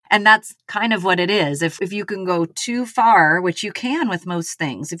And that's kind of what it is. If you can go too far, which you can with most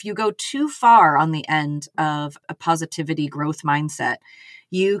things, if you go too far on the end of a positivity growth mindset,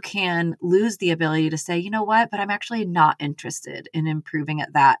 you can lose the ability to say, you know what, but I'm actually not interested in improving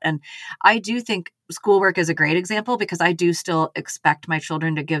at that. And I do think schoolwork is a great example because I do still expect my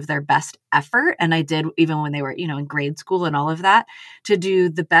children to give their best effort. And I did even when they were, in grade school and all of that, to do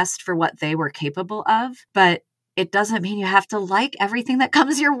the best for what they were capable of. But it doesn't mean you have to like everything that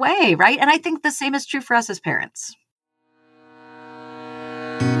comes your way, right? And I think the same is true for us as parents.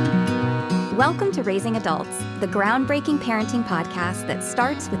 Welcome to Raising Adults, the groundbreaking parenting podcast that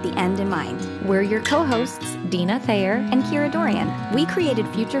starts with the end in mind. We're your co-hosts, Dina Thayer and Kira Dorian. We created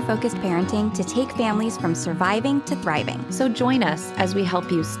future-focused parenting to take families from surviving to thriving. So join us as we help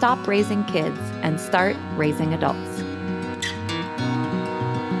you stop raising kids and start raising adults.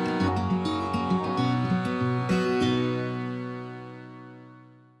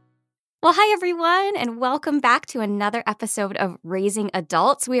 Well, hi, everyone, and welcome back to another episode of Raising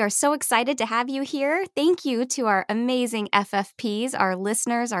Adults. We are so excited to have you here. Thank you to our amazing FFPs, our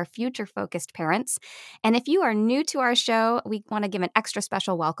listeners, our future-focused parents. And if you are new to our show, we want to give an extra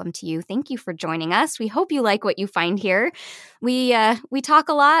special welcome to you. Thank you for joining us. We hope you like what you find here. We talk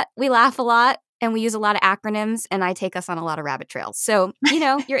a lot, we laugh a lot, and we use a lot of acronyms, and I take us on a lot of rabbit trails. So,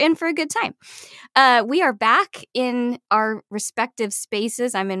 you're in for a good time. We are back in our respective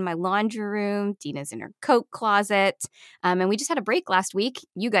spaces. I'm in my laundry room. Dina's in her coat closet. And we just had a break last week.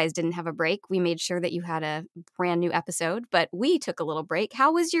 You guys didn't have a break. We made sure that you had a brand new episode, but we took a little break.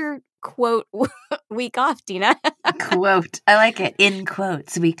 How was your quote week off, Dina? Quote. I like it. In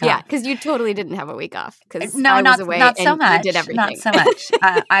quotes, week off. Yeah, because you totally didn't have a week off. Because no, I not, was away not so and much. you did everything. Not so much.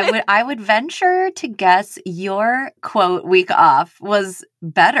 I would venture to guess your quote week off was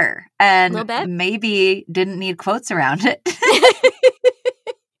better and maybe didn't need quotes around it.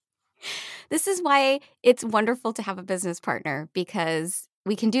 This is why it's wonderful to have a business partner, because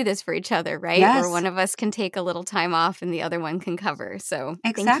we can do this for each other, right? Yes. Where one of us can take a little time off and the other one can cover. So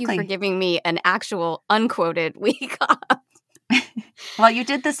Exactly. Thank you for giving me an actual unquoted week off. Well, you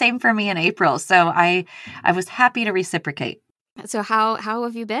did the same for me in April, so I was happy to reciprocate. So how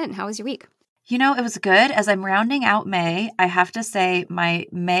have you been? How was your week? It was good. As I'm rounding out May, I have to say my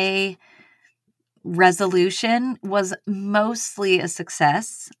May resolution was mostly a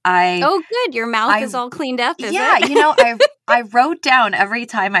success. Oh, good. Your mouth is all cleaned up, is it? Yeah, I wrote down every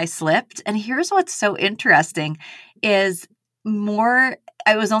time I slipped. And here's what's so interesting is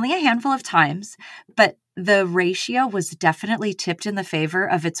it was only a handful of times, but the ratio was definitely tipped in the favor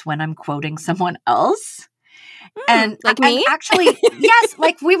of it's when I'm quoting someone else. And like me? And actually, yes,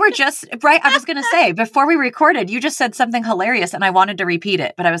 like we were just, right, I was going to say, before we recorded, you just said something hilarious and I wanted to repeat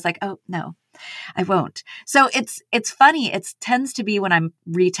it, but I was like, oh, no, I won't. So it's funny. It tends to be when I'm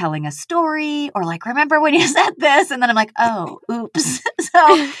retelling a story or like, remember when you said this? And then I'm like, oh, oops.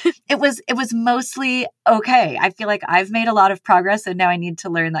 So it was mostly okay. I feel like I've made a lot of progress and now I need to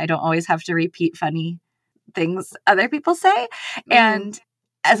learn that I don't always have to repeat funny things other people say. And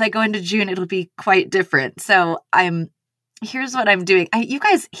as I go into June, it'll be quite different. So here's what I'm doing. You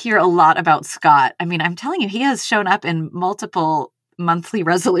guys hear a lot about Scott. I mean, I'm telling you, he has shown up in multiple monthly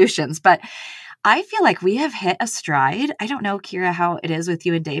resolutions, but I feel like we have hit a stride. I don't know, Kira, how it is with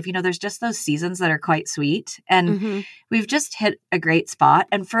you and Dave. There's just those seasons that are quite sweet and we've just hit a great spot.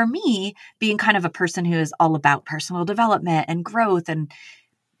 And for me, being kind of a person who is all about personal development and growth and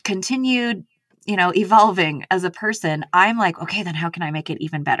continued evolving as a person, I'm like, okay, then how can I make it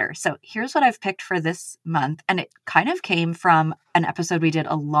even better? So here's what I've picked for this month. And it kind of came from an episode we did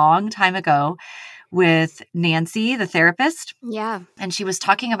a long time ago with Nancy, the therapist. Yeah. And she was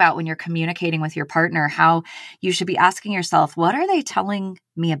talking about when you're communicating with your partner, how you should be asking yourself, what are they telling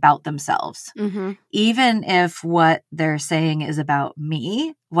me about themselves? Even if what they're saying is about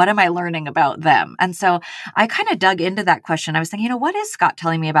me, what am I learning about them? And so I kind of dug into that question. I was thinking, what is Scott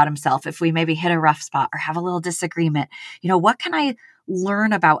telling me about himself if we maybe hit a rough spot or have a little disagreement? What can I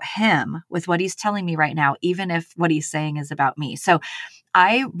learn about him with what he's telling me right now, even if what he's saying is about me? So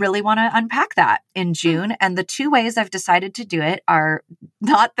I really want to unpack that in June. And the two ways I've decided to do it are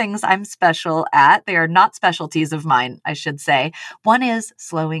not things I'm special at. They are not specialties of mine, I should say. One is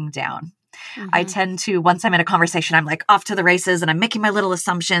slowing down. I tend to, once I'm in a conversation, I'm like off to the races and I'm making my little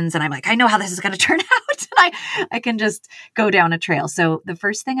assumptions and I'm like, I know how this is going to turn out. And I can just go down a trail. So the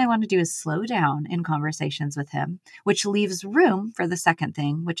first thing I want to do is slow down in conversations with him, which leaves room for the second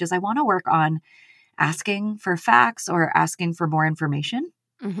thing, which is I want to work on asking for facts or asking for more information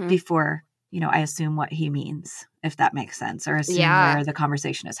before I assume what he means, if that makes sense, or assume Yeah. where the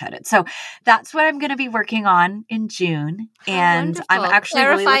conversation is headed. So that's what I'm going to be working on in June. And I'm Wonderful. actually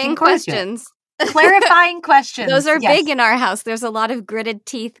really looking Clarifying forward to it. questions. Clarifying questions. Those are Yes. big in our house. There's a lot of gritted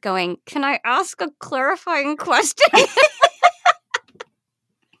teeth going, can I ask a clarifying question?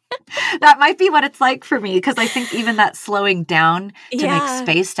 That might be what it's like for me, because I think even that slowing down to make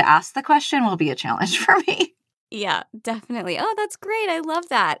space to ask the question will be a challenge for me. Yeah, definitely. Oh, that's great. I love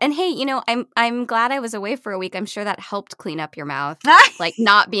that. And hey, I'm glad I was away for a week. I'm sure that helped clean up your mouth, like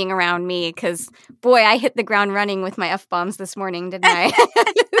not being around me, because boy, I hit the ground running with my F-bombs this morning, didn't I?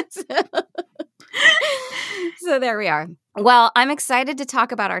 So there we are. Well, I'm excited to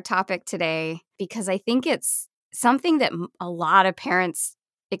talk about our topic today because I think it's something that a lot of parents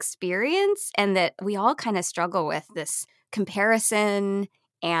experience and that we all kind of struggle with, this comparison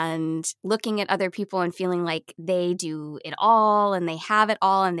and looking at other people and feeling like they do it all and they have it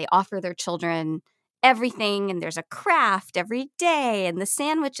all and they offer their children everything, and there's a craft every day and the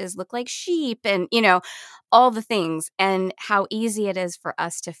sandwiches look like sheep and, all the things, and how easy it is for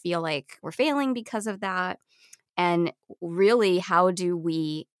us to feel like we're failing because of that. And really, how do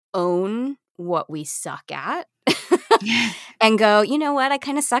we own what we suck at and go, you know what, I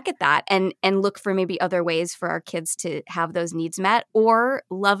kind of suck at that, and look for maybe other ways for our kids to have those needs met, or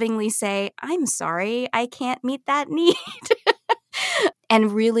lovingly say, I'm sorry, I can't meet that need.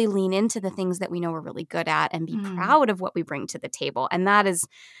 And really lean into the things that we know we're really good at and be proud of what we bring to the table. And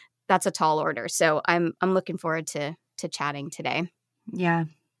that's a tall order. So I'm looking forward to chatting today. Yeah.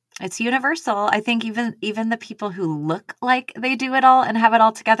 It's universal. I think even the people who look like they do it all and have it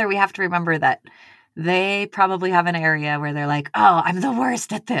all together, we have to remember that they probably have an area where they're like, oh, I'm the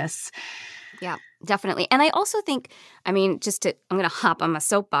worst at this. Yeah, definitely. And I also think, I'm going to hop on my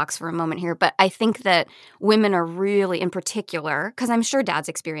soapbox for a moment here, but I think that women are really, in particular, because I'm sure dads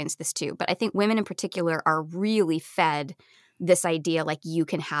experience this too, but I think women in particular are really fed this idea like you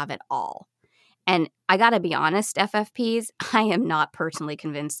can have it all. And I got to be honest, FFPs, I am not personally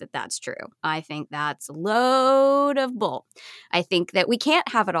convinced that that's true. I think that's a load of bull. I think that we can't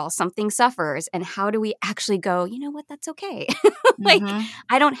have it all. Something suffers. And how do we actually go, you know what, that's okay.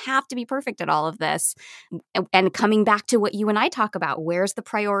 I don't have to be perfect at all of this. And coming back to what you and I talk about, where's the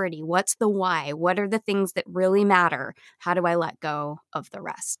priority? What's the why? What are the things that really matter? How do I let go of the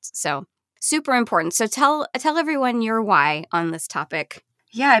rest? So super important. So tell everyone your why on this topic.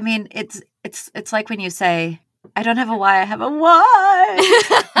 Yeah, I mean, it's like when you say, I don't have a why, I have a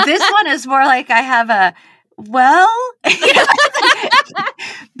why. This one is more like I have a, well,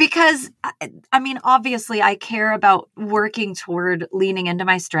 because, I mean, obviously I care about working toward leaning into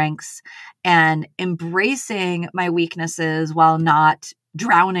my strengths and embracing my weaknesses while not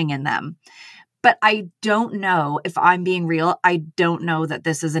drowning in them. But I don't know, if I'm being real, I don't know that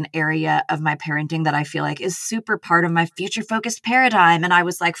this is an area of my parenting that I feel like is super part of my future-focused paradigm. And I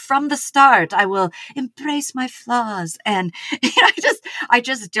was like, from the start, I will embrace my flaws. And I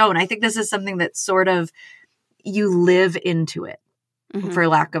just don't. I think this is something that sort of, you live into it, for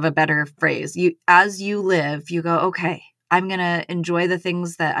lack of a better phrase. As you live, you go, okay, I'm going to enjoy the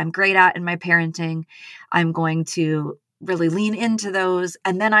things that I'm great at in my parenting. I'm going to really lean into those.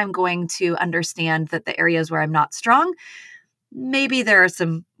 And then I'm going to understand that the areas where I'm not strong, maybe there are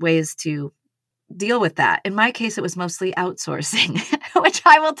some ways to deal with that. In my case, it was mostly outsourcing, which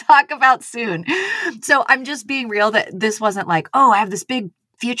I will talk about soon. So I'm just being real that this wasn't like, oh, I have this big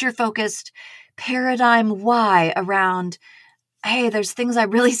future-focused paradigm why around, hey, there's things I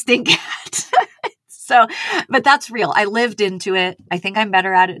really stink at. So, but that's real. I lived into it. I think I'm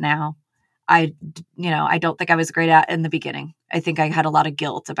better at it now. I don't think I was great at in the beginning. I think I had a lot of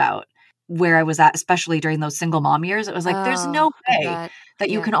guilt about where I was at, especially during those single mom years. It was like, there's no way that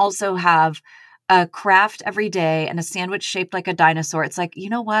you can also have a craft every day and a sandwich shaped like a dinosaur. It's like, you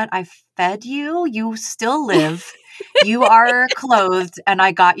know what? I fed you. You still live. You are clothed, and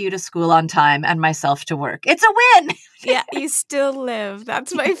I got you to school on time and myself to work. It's a win. Yeah, you still live.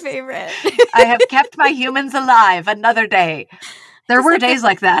 That's my favorite. I have kept my humans alive another day. There were days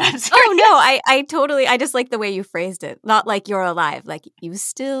like that. I'm serious. Oh, no, I totally, I just like the way you phrased it. Not like you're alive, like you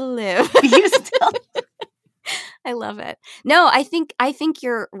still live. You still I love it. No, I think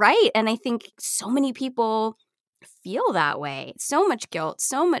you're right. And I think so many people feel that way. So much guilt,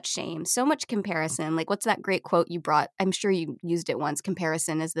 so much shame, so much comparison. Like, what's that great quote you brought? I'm sure you used it once.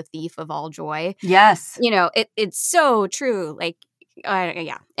 Comparison is the thief of all joy. Yes. It's so true. Like,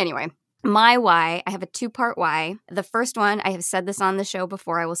 yeah. Anyway. My why, I have a 2-part why. The first one, I have said this on the show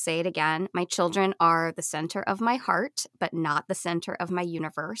before, I will say it again. My children are the center of my heart, but not the center of my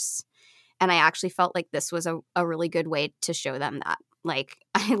universe. And I actually felt like this was a really good way to show them that. like,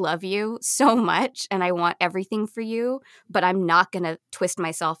 I love you so much and I want everything for you, but I'm not going to twist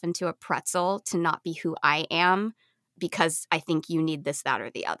myself into a pretzel to not be who I am because I think you need this, that, or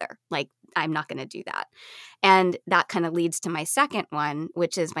the other. Like, I'm not going to do that. And that kind of leads to my second one,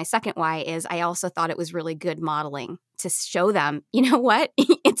 which is my second why is I also thought it was really good modeling to show them, you know what?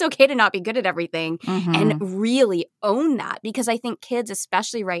 It's okay to not be good at everything and really own that, because I think kids,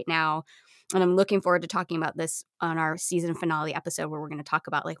 especially right now, and I'm looking forward to talking about this on our season finale episode where we're going to talk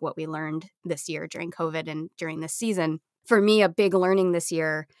about like what we learned this year during COVID and during this season. For me, a big learning this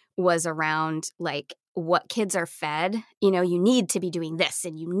year was around like what kids are fed. You know, you need to be doing this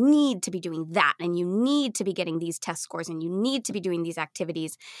and you need to be doing that and you need to be getting these test scores and you need to be doing these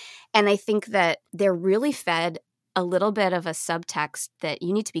activities. And I think that they're really fed a little bit of a subtext that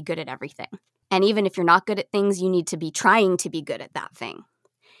you need to be good at everything. And even if you're not good at things, you need to be trying to be good at that thing.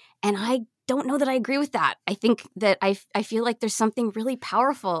 And I don't know that I agree with that. I think that I feel like there's something really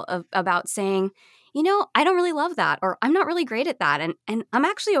powerful about saying, you know, I don't really love that, or I'm not really great at that. And I'm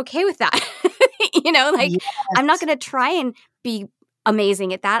actually okay with that. You know, like yes. I'm not going to try and be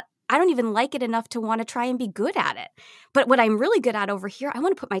amazing at that. I don't even like it enough to want to try and be good at it. But what I'm really good at over here, I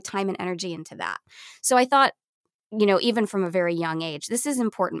want to put my time and energy into that. So I thought, you know, even from a very young age, this is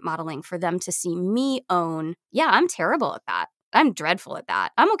important modeling for them to see me own, yeah, I'm terrible at that. I'm dreadful at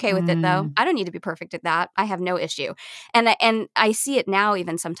that. I'm okay with it though. I don't need to be perfect at that. I have no issue. And I see it now,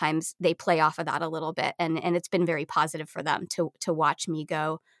 even sometimes they play off of that a little bit. And it's been very positive for them to watch me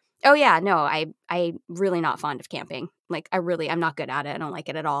go, oh yeah, no, I'm really not fond of camping. Like I'm not good at it. I don't like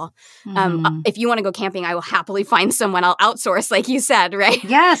it at all. If you want to go camping, I will happily find someone. I'll outsource, like you said, right?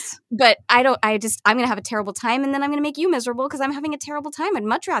 Yes. But I'm going to have a terrible time and then I'm going to make you miserable because I'm having a terrible time. I'd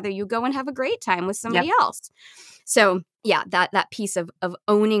much rather you go and have a great time with somebody else. So yeah, that piece of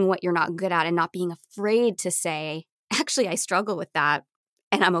owning what you're not good at and not being afraid to say, actually, I struggle with that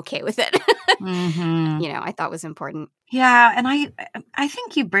and I'm okay with it. You know, I thought was important. Yeah. And I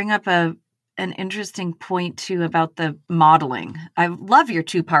think you bring up an interesting point too about the modeling. I love your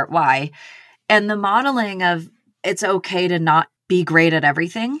 2-part why. And the modeling of it's okay to not be great at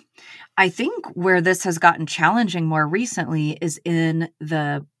everything. I think where this has gotten challenging more recently is in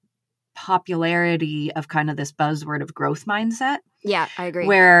the popularity of kind of this buzzword of growth mindset. Yeah, I agree.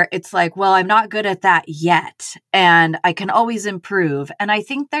 Where it's like, well, I'm not good at that yet, and I can always improve. And I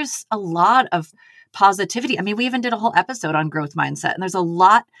think there's a lot of positivity. I mean, we even did a whole episode on growth mindset, and there's a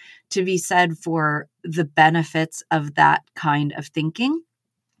lot to be said for the benefits of that kind of thinking.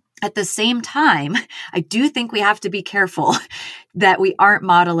 At the same time, I do think we have to be careful that we aren't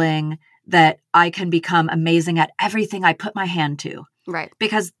modeling that I can become amazing at everything I put my hand to. Right.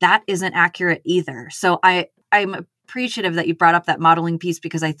 Because that isn't accurate either. So I'm appreciative that you brought up that modeling piece,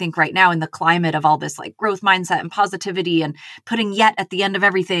 because I think right now in the climate of all this like growth mindset and positivity and putting yet at the end of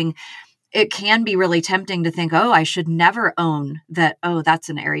everything, it can be really tempting to think, oh, I should never own that. Oh, that's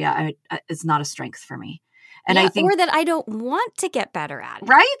an area it's not a strength for me. And I think, or that I don't want to get better at it.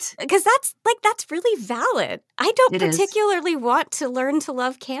 Right? Because that's really valid. I don't particularly want to learn to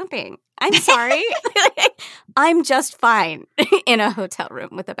love camping. I'm sorry. I'm just fine in a hotel room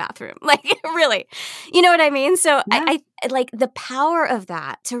with a bathroom. Like, really. You know what I mean? So yeah. I like the power of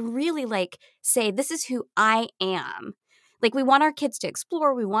that to really like say, this is who I am. Like, we want our kids to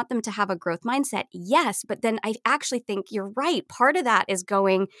explore. We want them to have a growth mindset. Yes. But then I actually think you're right. Part of that is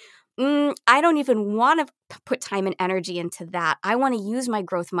going, I don't even want to put time and energy into that. I want to use my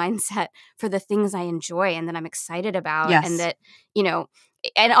growth mindset for the things I enjoy and that I'm excited about. Yes. And that, you know,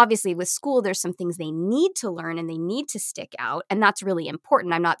 and obviously with school, there's some things they need to learn and they need to stick out. And that's really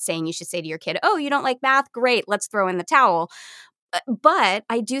important. I'm not saying you should say to your kid, oh, you don't like math? Great, let's throw in the towel. But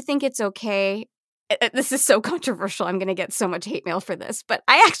I do think it's okay. This is so controversial. I'm going to get so much hate mail for this. But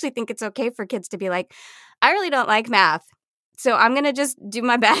I actually think it's okay for kids to be like, I really don't like math. So I'm going to just do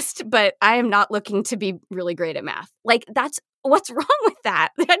my best, but I am not looking to be really great at math. Like, that's what's wrong with that.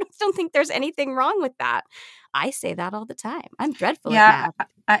 I don't think there's anything wrong with that. I say that all the time. I'm dreadful at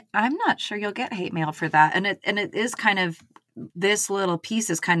math. I'm not sure you'll get hate mail for that. And it is kind of, this little piece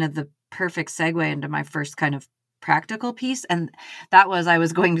is kind of the perfect segue into my first kind of practical piece. And that was, I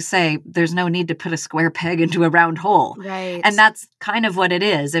was going to say, there's no need to put a square peg into a round hole. Right. And that's kind of what it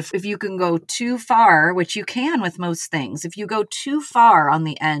is. If you can go too far, which you can with most things, if you go too far on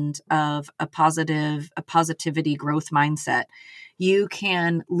the end of a positivity growth mindset, you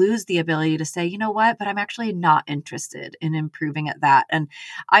can lose the ability to say, you know what, but I'm actually not interested in improving at that. And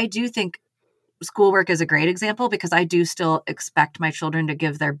I do think schoolwork is a great example, because I do still expect my children to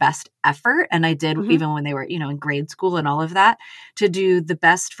give their best effort. And I did even when they were, in grade school and all of that, to do the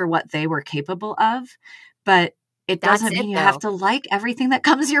best for what they were capable of. But it That's doesn't it, mean you have though. to like everything that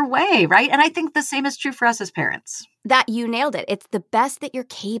comes your way, right? And I think the same is true for us as parents. That you nailed it. It's the best that you're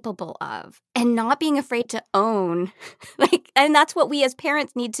capable of, and not being afraid to own, and that's what we as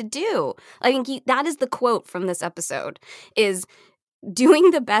parents need to do. I think that is the quote from this episode, is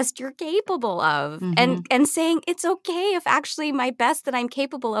doing the best you're capable of, and saying it's okay if actually my best that I'm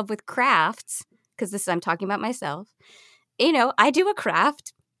capable of with crafts, because this I'm talking about myself. I do a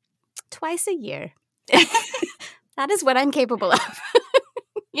craft twice a year. That is what I'm capable of.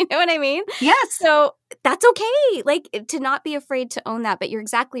 You know what I mean? Yes. So that's okay, to not be afraid to own that. But you're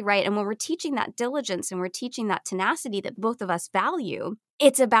exactly right. And when we're teaching that diligence and we're teaching that tenacity that both of us value,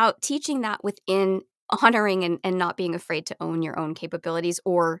 it's about teaching that within honoring and not being afraid to own your own capabilities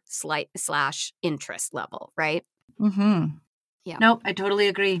or / interest level, right? Mm-hmm. Yeah. Nope, I totally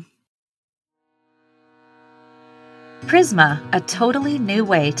agree. Prisma, a totally new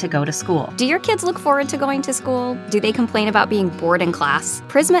way to go to school. Do your kids look forward to going to school? Do they complain about being bored in class?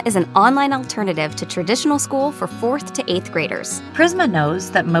 Prisma is an online alternative to traditional school for 4th to 8th graders. Prisma knows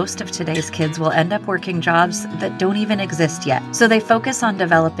that most of today's kids will end up working jobs that don't even exist yet. So they focus on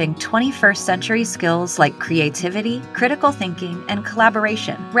developing 21st century skills like creativity, critical thinking, and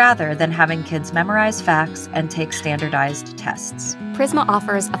collaboration, rather than having kids memorize facts and take standardized tests. Prisma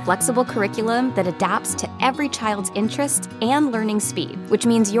offers a flexible curriculum that adapts to every child's interest and learning speed, which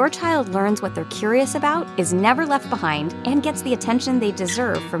means your child learns what they're curious about, is never left behind, and gets the attention they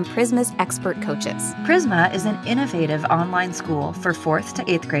deserve from Prisma's expert coaches. Prisma is an innovative online school for 4th to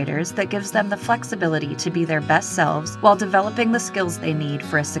 8th graders that gives them the flexibility to be their best selves while developing the skills they need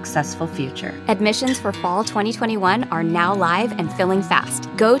for a successful future. Admissions for fall 2021 are now live and filling fast.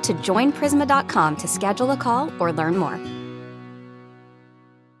 Go to joinprisma.com to schedule a call or learn more.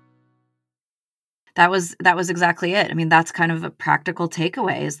 That was exactly it. I mean, that's kind of a practical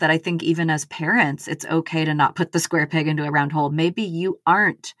takeaway, is that I think even as parents, it's okay to not put the square peg into a round hole. Maybe you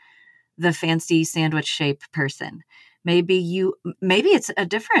aren't the fancy sandwich shape person. Maybe it's a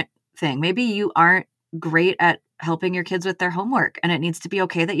different thing. Maybe you aren't great at helping your kids with their homework, and it needs to be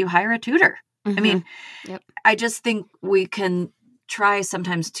okay that you hire a tutor. Mm-hmm. I mean, Yep. I just think we can try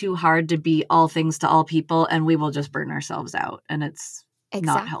sometimes too hard to be all things to all people, and we will just burn ourselves out, and it's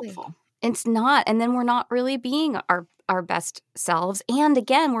not helpful. It's not. And then we're not really being our best selves. And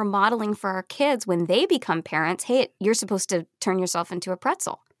again, we're modeling for our kids when they become parents, hey, you're supposed to turn yourself into a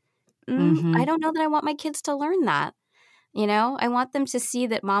pretzel. I don't know that I want my kids to learn that. I want them to see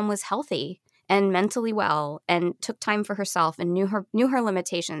that mom was healthy and mentally well and took time for herself and knew her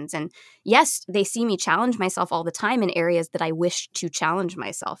limitations. And yes, they see me challenge myself all the time in areas that I wish to challenge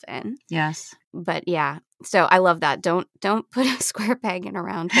myself in. Yes. But yeah, so I love that. Don't put a square peg in a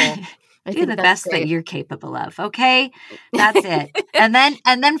round hole. Do the best that you're capable of. Okay. That's it. and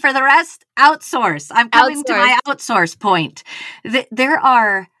then for the rest, outsource. I'm coming to my outsource point.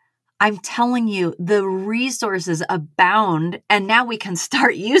 I'm telling you, the resources abound, and now we can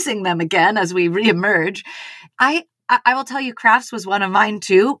start using them again as we reemerge. I will tell you, crafts was one of mine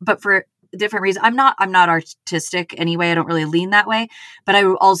too, but for different reasons. I'm not artistic anyway. I don't really lean that way, but I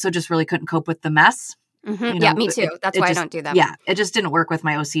also just really couldn't cope with the mess. Mm-hmm. Yeah, me too. That's why I don't do that. Yeah, it just didn't work with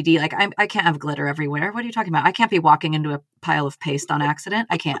my OCD. Like, I can't have glitter everywhere. What are you talking about? I can't be walking into a pile of paste on accident.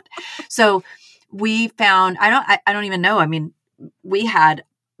 I can't. So we found, I don't even know. I mean, we had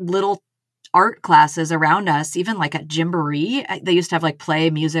little art classes around us, even like at Gymboree. They used to have like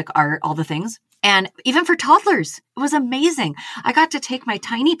play, music, art, all the things. And even for toddlers, it was amazing. I got to take my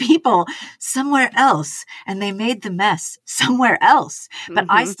tiny people somewhere else, and they made the mess somewhere else. But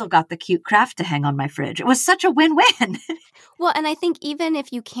I still got the cute craft to hang on my fridge. It was such a win-win. Well, and I think even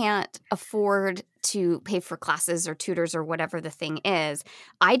if you can't afford to pay for classes or tutors or whatever the thing is,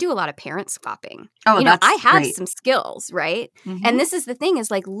 I do a lot of parent swapping. Oh, that's I have great. Some skills, right? Mm-hmm. And this is the thing,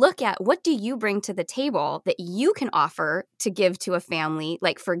 is like, look at what do you bring to the table that you can offer to give to a family.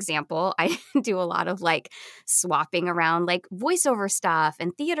 Like, for example, I do a lot of like swapping around like voiceover stuff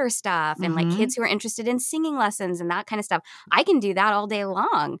and theater stuff and like kids who are interested in singing lessons and that kind of stuff. I can do that all day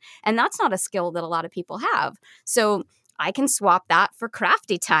long. And that's not a skill that a lot of people have. So I can swap that for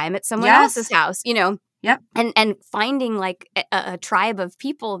crafty time at someone else's house, Yep. And finding like a tribe of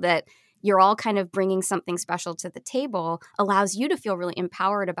people that you're all kind of bringing something special to the table allows you to feel really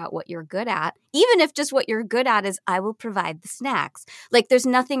empowered about what you're good at, even if just what you're good at is I will provide the snacks. Like, there's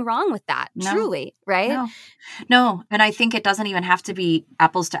nothing wrong with that, truly, right? No. And I think it doesn't even have to be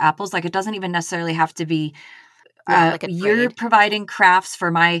apples to apples. Like, it doesn't even necessarily have to be like a you're grade. providing crafts for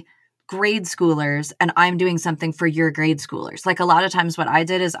my grade schoolers and I'm doing something for your grade schoolers. Like, a lot of times what I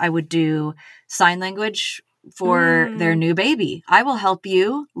did is I would do sign language for their new baby. I will help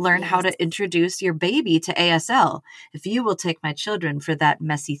you learn how Yes. to introduce your baby to ASL if you will take my children for that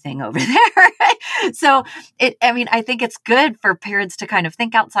messy thing over there. So I think it's good for parents to kind of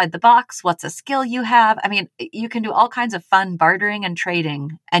think outside the box. What's a skill you have? I mean, you can do all kinds of fun bartering and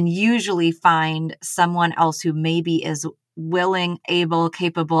trading and usually find someone else who maybe is willing, able,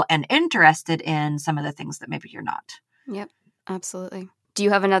 capable, and interested in some of the things that maybe you're not. Yep, absolutely. Do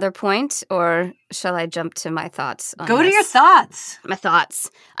you have another point, or shall I jump to my thoughts on Go to this? your thoughts. My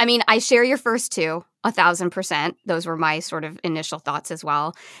thoughts. I mean, I share your first two, 1,000%. Those were my sort of initial thoughts as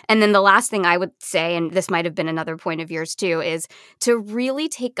well. And then the last thing I would say, and this might have been another point of yours too, is to really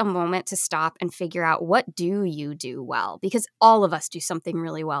take a moment to stop and figure out, what do you do well? Because all of us do something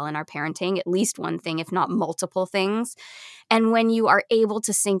really well in our parenting, at least one thing, if not multiple things. And when you are able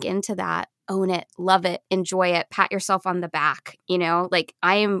to sink into that, own it, love it, enjoy it, pat yourself on the back. Like,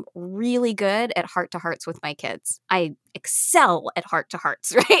 I am really good at heart-to-hearts with my kids. I excel at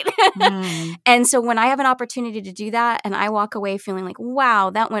heart-to-hearts, right? And so when I have an opportunity to do that and I walk away feeling like, wow,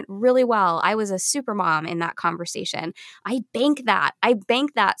 that went really well, I was a super mom in that conversation, I bank that.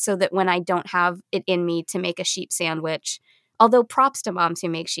 So that when I don't have it in me to make a sheep sandwich, although props to moms who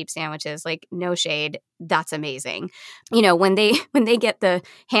make sheep sandwiches, like, no shade, that's amazing. When they get the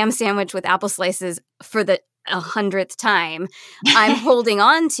ham sandwich with apple slices for the 100th time, I'm holding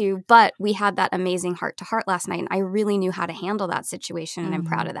on to, but we had that amazing heart-to-heart last night, and I really knew how to handle that situation, and I'm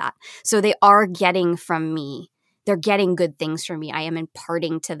proud of that. So they are getting from me. They're getting good things from me. I am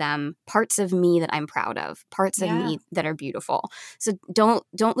imparting to them parts of me that I'm proud of, parts of me that are beautiful. So don't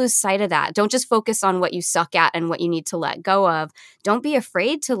lose sight of that. Don't just focus on what you suck at and what you need to let go of. Don't be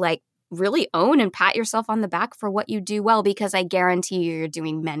afraid to really own and pat yourself on the back for what you do well, because I guarantee you're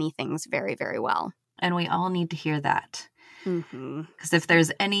doing many things very, very well. And we all need to hear that. Mm-hmm. Because if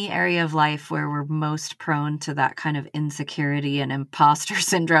there's any area of life where we're most prone to that kind of insecurity and imposter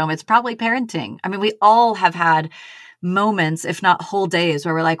syndrome, it's probably parenting. I mean, we all have had moments, if not whole days,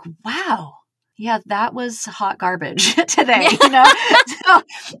 where we're like, wow, yeah, that was hot garbage today. So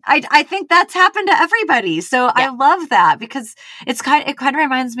I think that's happened to everybody. So I love that, because it kind of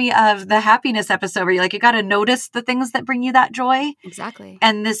reminds me of the happiness episode where you got to notice the things that bring you that joy. Exactly.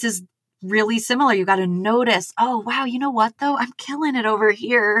 And this is really similar. You got to notice, oh, wow, you know what, though? I'm killing it over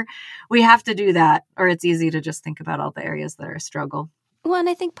here. We have to do that, or it's easy to just think about all the areas that are a struggle. Well, and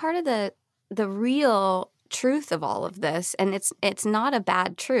I think part of the real truth of all of this, and it's not a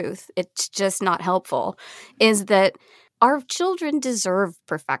bad truth, it's just not helpful, is that our children deserve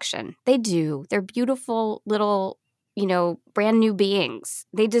perfection. They do. They're beautiful little, brand new beings.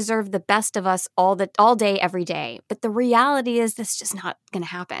 They deserve the best of us all day, every day. But the reality is, that's just not going to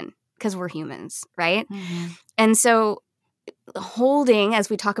happen, because we're humans, right? Mm-hmm. And so holding,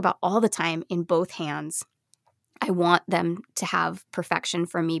 as we talk about all the time, in both hands, I want them to have perfection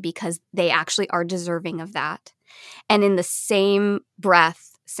from me, because they actually are deserving of that. And in the same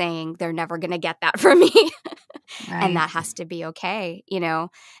breath, saying they're never going to get that from me. Right. And that has to be okay,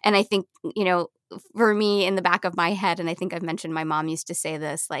 And I think, for me, in the back of my head, and I think I've mentioned, my mom used to say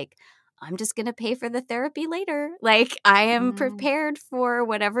this, I'm just going to pay for the therapy later. I am prepared for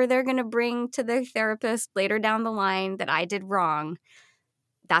whatever they're going to bring to the therapist later down the line that I did wrong.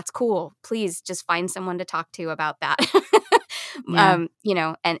 That's cool. Please just find someone to talk to about that.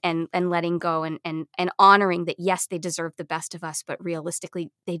 And letting go and honoring that, yes, they deserve the best of us, but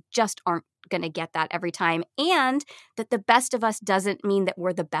realistically, they just aren't going to get that every time. And that the best of us doesn't mean that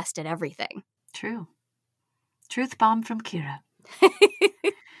we're the best at everything. True. Truth bomb from Kira.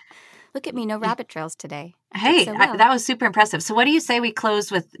 Look at me, no rabbit trails today. Hey, so well. That was super impressive. So what do you say we close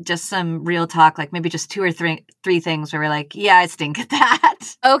with just some real talk, maybe just two or three things where we're like, yeah, I stink at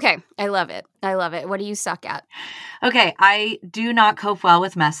that. Okay. I love it. What do you suck at? Okay. I do not cope well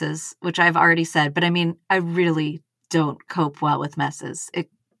with messes, which I've already said, but I really don't cope well with messes.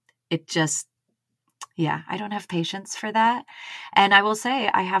 It just, I don't have patience for that. And I will say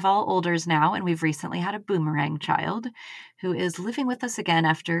I have all olders now, and we've recently had a boomerang child who is living with us again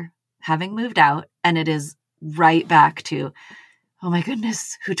after having moved out, and it is right back to, oh my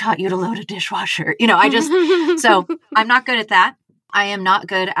goodness, who taught you to load a dishwasher? So I'm not good at that. I am not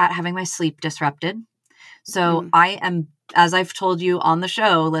good at having my sleep disrupted. So I am, as I've told you on the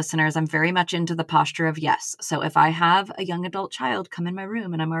show, listeners, I'm very much into the posture of yes. So if I have a young adult child come in my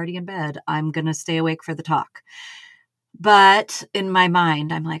room and I'm already in bed, I'm going to stay awake for the talk. But in my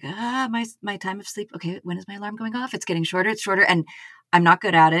mind, I'm like, my time of sleep. Okay, when is my alarm going off? It's getting shorter. It's shorter. And I'm not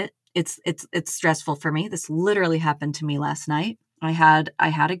good at it. It's stressful for me. This literally happened to me last night. I had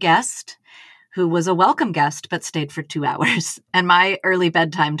a guest who was a welcome guest but stayed for 2 hours. And my early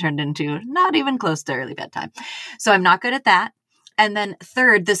bedtime turned into not even close to early bedtime. So I'm not good at that. And then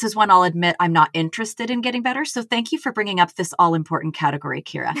third, this is one I'll admit I'm not interested in getting better. So thank you for bringing up this all-important category,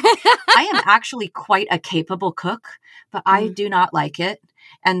 Kira. I am actually quite a capable cook, but I do not like it.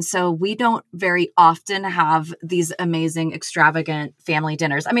 And so we don't very often have these amazing, extravagant family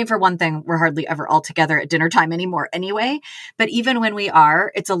dinners. I mean, for one thing, we're hardly ever all together at dinner time anymore anyway. But even when we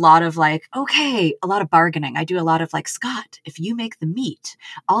are, it's a lot of like, okay, a lot of bargaining. I do a lot of like, Scott, if you make the meat,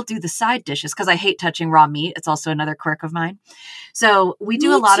 I'll do the side dishes because I hate touching raw meat. It's also another quirk of mine. So we do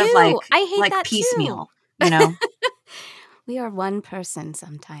Me a lot too. of like, I hate like that piecemeal, too. you know? We are one person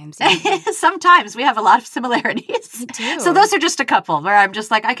sometimes. Sometimes we have a lot of similarities. We do. So those are just a couple where I'm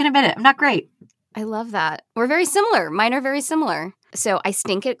just like, I can admit it. I'm not great. I love that. We're very similar. Mine are very similar. So I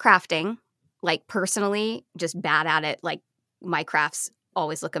stink at crafting, like personally, just bad at it. Like my crafts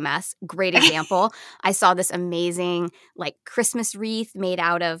always look a mess. Great example. I saw this amazing like Christmas wreath made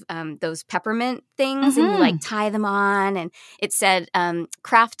out of those peppermint things and you like tie them on. And it said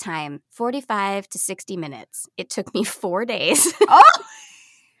craft time, 45 to 60 minutes. It took me 4 days. Oh!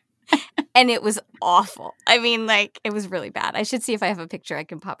 And it was awful. I mean, like, it was really bad. I should see if I have a picture. I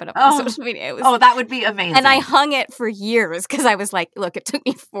can pop it up on social media. That would be amazing. And I hung it for years because I was like, look, it took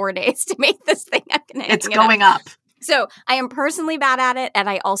me 4 days to make this thing. It's going up. So I am personally bad at it. And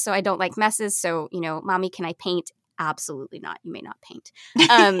I don't like messes. So, mommy, can I paint? Absolutely not. You may not paint.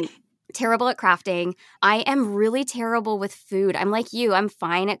 Terrible at crafting. I am really terrible with food. I'm like you. I'm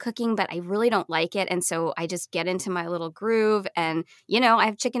fine at cooking, but I really don't like it. And so I just get into my little groove and, I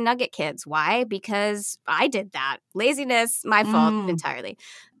have chicken nugget kids. Why? Because I did that. Laziness, my fault entirely.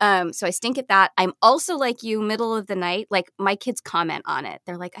 So I stink at that. I'm also like you, middle of the night. Like my kids comment on it.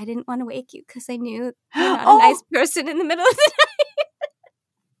 They're like, I didn't want to wake you because I knew you're not a nice person in the middle of the night.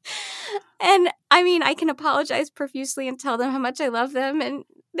 And I mean, I can apologize profusely and tell them how much I love them. And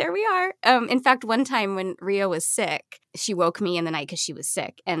there we are. In fact, one time when Rio was sick, she woke me in the night because she was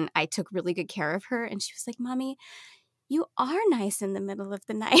sick. And I took really good care of her. And she was like, Mommy, you are nice in the middle of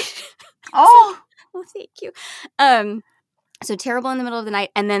the night. Oh, well, thank you. So terrible in the middle of the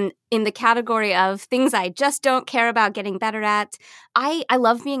night. And then in the category of things I just don't care about getting better at, I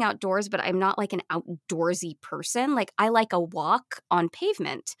love being outdoors, but I'm not like an outdoorsy person. Like I like a walk on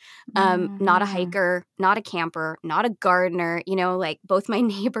pavement, not a hiker, not a camper, not a gardener. Like both my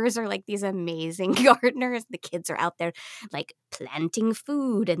neighbors are like these amazing gardeners. The kids are out there like planting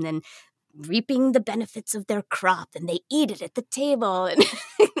food and then reaping the benefits of their crop and they eat it at the table. And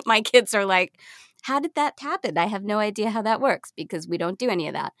my kids are like, how did that happen? I have no idea how that works because we don't do any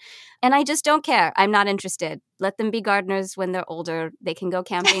of that. And I just don't care. I'm not interested. Let them be gardeners when they're older. They can go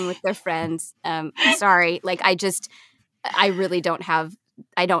camping with their friends. Sorry. Like I really don't have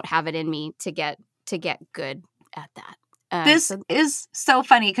it in me to get good at that. This is so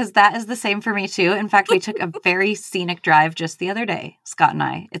funny because that is the same for me too. In fact, we took a very scenic drive just the other day, Scott and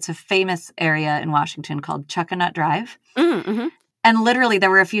I. It's a famous area in Washington called Chuckanut Drive. Mm-hmm. And literally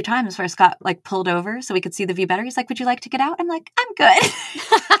there were a few times where Scott like pulled over so we could see the view better. He's like, would you like to get out? I'm like, I'm good.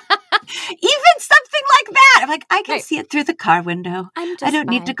 Even something like that. I'm like, I can see it through the car window. I don't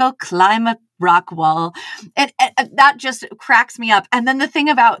need to go climb a rock wall. And that just cracks me up. And then the thing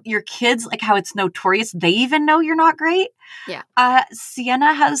about your kids, like how it's notorious, they even know you're not great. Yeah.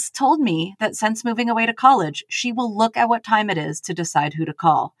 Sienna has told me that since moving away to college, she will look at what time it is to decide who to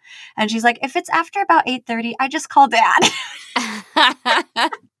call. And she's like, if it's after about 8:30, I just call Dad.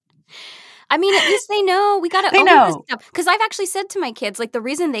 I mean, at least they know. We got to own this stuff. Because I've actually said to my kids, like the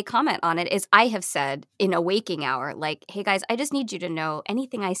reason they comment on it is I have said in a waking hour, like, hey guys, I just need you to know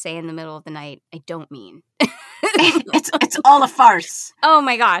anything I say in the middle of the night, I don't mean. It's all a farce. Oh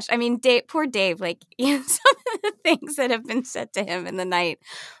my gosh. I mean, poor Dave, like some of the things that have been said to him in the night.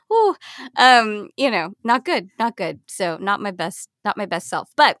 Ooh, not good. So not my best self.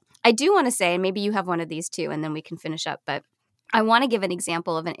 But I do want to say, and maybe you have one of these too, and then we can finish up, but I want to give an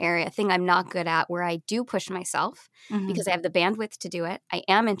example of a thing I'm not good at where I do push myself because I have the bandwidth to do it. I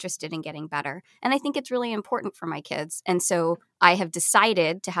am interested in getting better. And I think it's really important for my kids. And so I have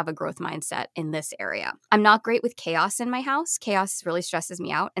decided to have a growth mindset in this area. I'm not great with chaos in my house. Chaos really stresses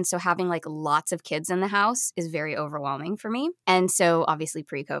me out. And so having like lots of kids in the house is very overwhelming for me. And so obviously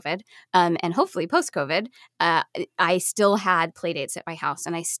pre-COVID and hopefully post-COVID, I still had play dates at my house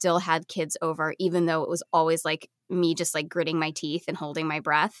and I still had kids over, even though it was always like me just like gritting my teeth and holding my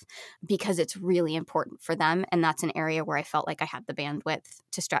breath because it's really important for them. And that's an area where I felt like I had the bandwidth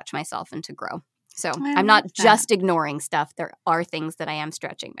to stretch myself and to grow. So I I'm not love that. just ignoring stuff. There are things that I am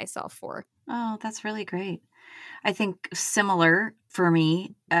stretching myself for. Oh, that's really great. I think similar for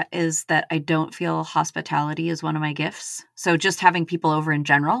me is that I don't feel hospitality is one of my gifts. So just having people over in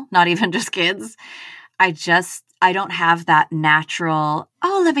general, not even just kids, I don't have that natural,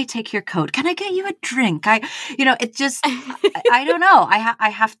 oh, let me take your coat. Can I get you a drink? It just, I don't know. I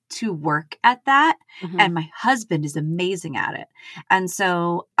have to work at that. Mhm. And my husband is amazing at it. And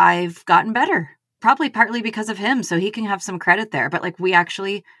so I've gotten better, probably partly because of him. So he can have some credit there. But like we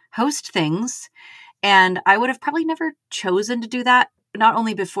actually host things. And I would have probably never chosen to do that, not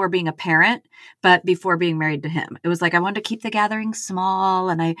only before being a parent, but before being married to him. It was like I wanted to keep the gathering small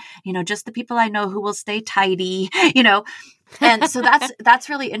and just the people I know who will stay tidy, And so that's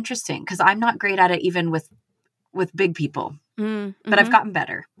really interesting because I'm not great at it even with big people. Mm-hmm. But I've gotten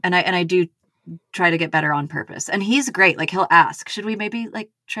better. And I do try to get better on purpose. And he's great. Like he'll ask, should we maybe like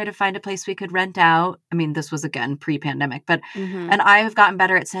try to find a place we could rent out? I mean, this was again pre-pandemic, but and I have gotten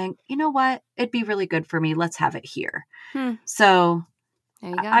better at saying, you know what, it'd be really good for me. Let's have it here. So there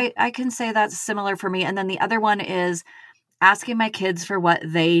you go. I can say that's similar for me. And then the other one is asking my kids for what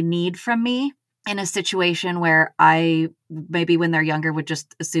they need from me in a situation where I maybe when they're younger would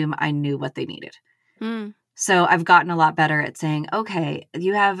just assume I knew what they needed. So I've gotten a lot better at saying, okay,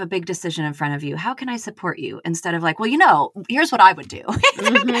 you have a big decision in front of you. How can I support you? Instead of like, well, here's what I would do,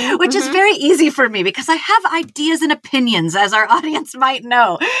 which is very easy for me because I have ideas and opinions, as our audience might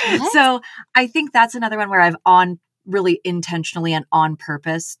know. What? So I think that's another one where I've really intentionally and on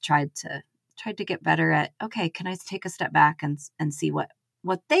purpose tried to get better at, okay, can I take a step back and see what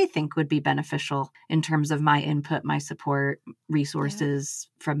they think would be beneficial in terms of my input, my support, resources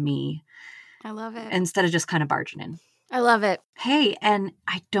from me. I love it. Instead of just kind of barging in. I love it. Hey, and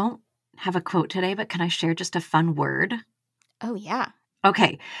I don't have a quote today, but can I share just a fun word? Oh, yeah.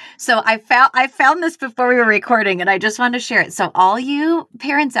 Okay. So I found this before we were recording and I just wanted to share it. So all you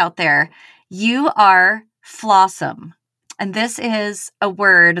parents out there, you are flawsome. And this is a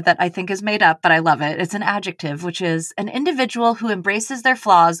word that I think is made up, but I love it. It's an adjective, which is an individual who embraces their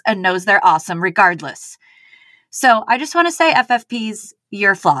flaws and knows they're awesome regardless. So I just want to say, FFPs,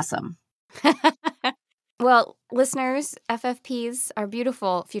 you're flawsome. Well, listeners, FFPs are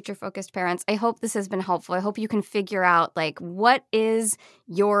beautiful future-focused parents. I hope this has been helpful. I hope you can figure out, like, what is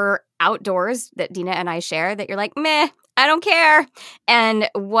your outdoors that Dina and I share that you're like, meh, I don't care. And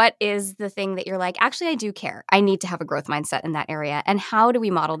what is the thing that you're like, actually, I do care. I need to have a growth mindset in that area. And how do we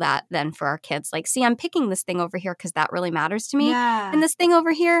model that then for our kids? Like, see, I'm picking this thing over here because that really matters to me. Yeah. And this thing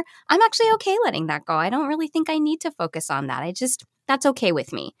over here, I'm actually okay letting that go. I don't really think I need to focus on that. That's okay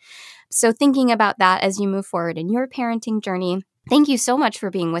with me. So thinking about that as you move forward in your parenting journey, thank you so much for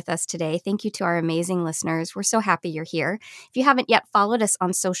being with us today. Thank you to our amazing listeners. We're so happy you're here. If you haven't yet followed us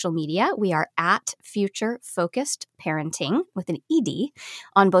on social media, we are at Future Focused Parenting with an ED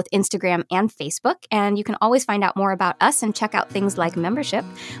on both Instagram and Facebook. And you can always find out more about us and check out things like membership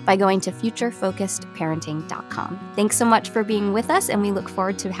by going to futurefocusedparenting.com. Thanks so much for being with us, and we look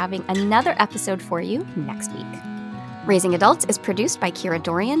forward to having another episode for you next week. Raising Adults is produced by Kira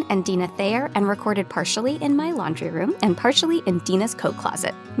Dorian and Dina Thayer and recorded partially in my laundry room and partially in Dina's coat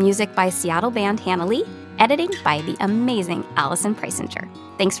closet. Music by Seattle band Hannah Lee. Editing by the amazing Allison Preisinger.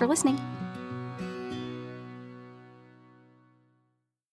 Thanks for listening.